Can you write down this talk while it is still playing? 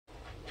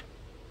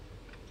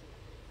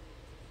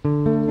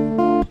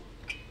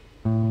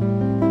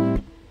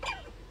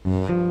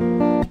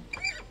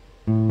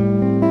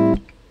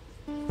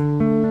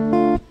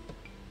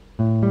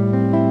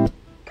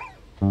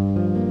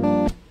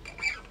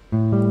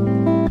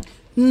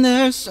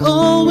There's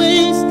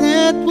always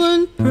that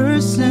one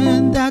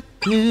person that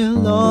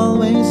will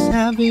always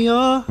have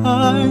your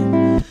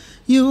heart.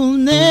 You'll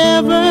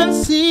never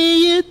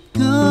see it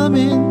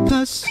coming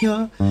 'cause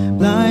you're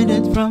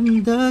blinded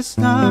from the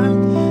start.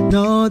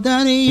 Know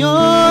that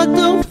you're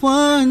the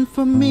one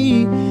for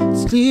me.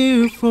 It's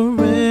clear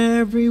for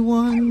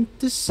everyone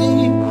to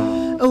see.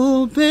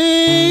 Oh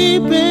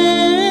baby,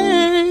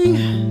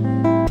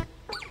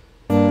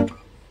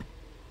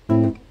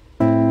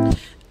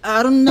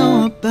 I don't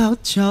know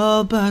about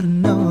y'all, but I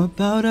know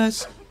about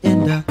us.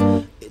 And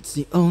it's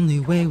the only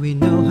way we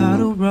know how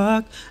to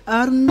rock.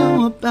 I don't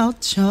know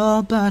about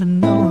y'all, but I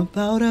know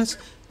about us.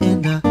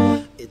 And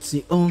it's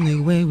the only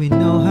way we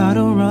know how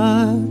to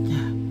rock.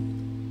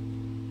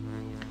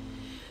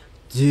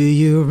 Do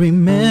you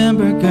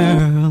remember,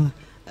 girl?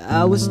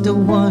 I was the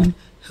one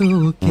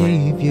who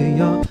gave you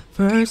your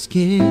first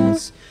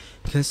kiss.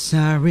 'Cause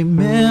I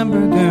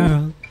remember,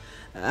 girl,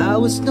 I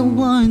was the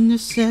one who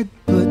said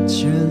put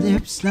your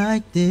lips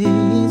like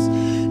this.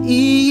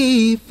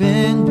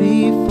 Even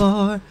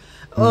before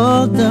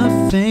all the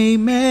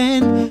fame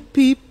and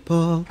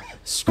people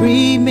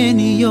screaming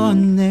your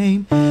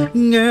name,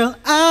 girl,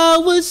 I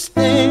was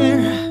there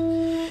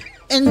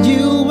and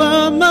you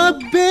were my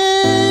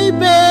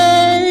baby.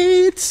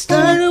 It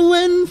started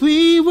when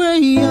we were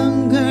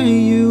younger,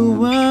 you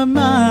were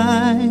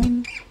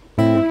mine.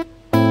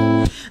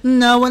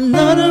 Now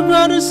another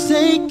brother's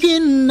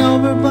taking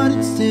over, but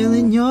it's still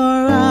in your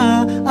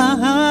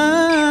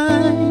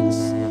eyes.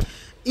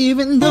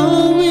 Even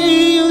though we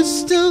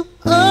used to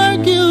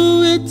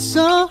argue, it's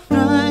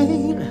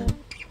alright.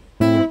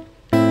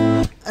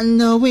 I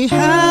know we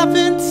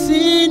haven't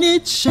seen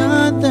each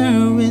other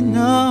in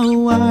a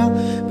while,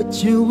 but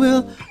you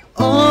will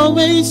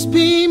always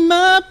be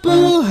my boy.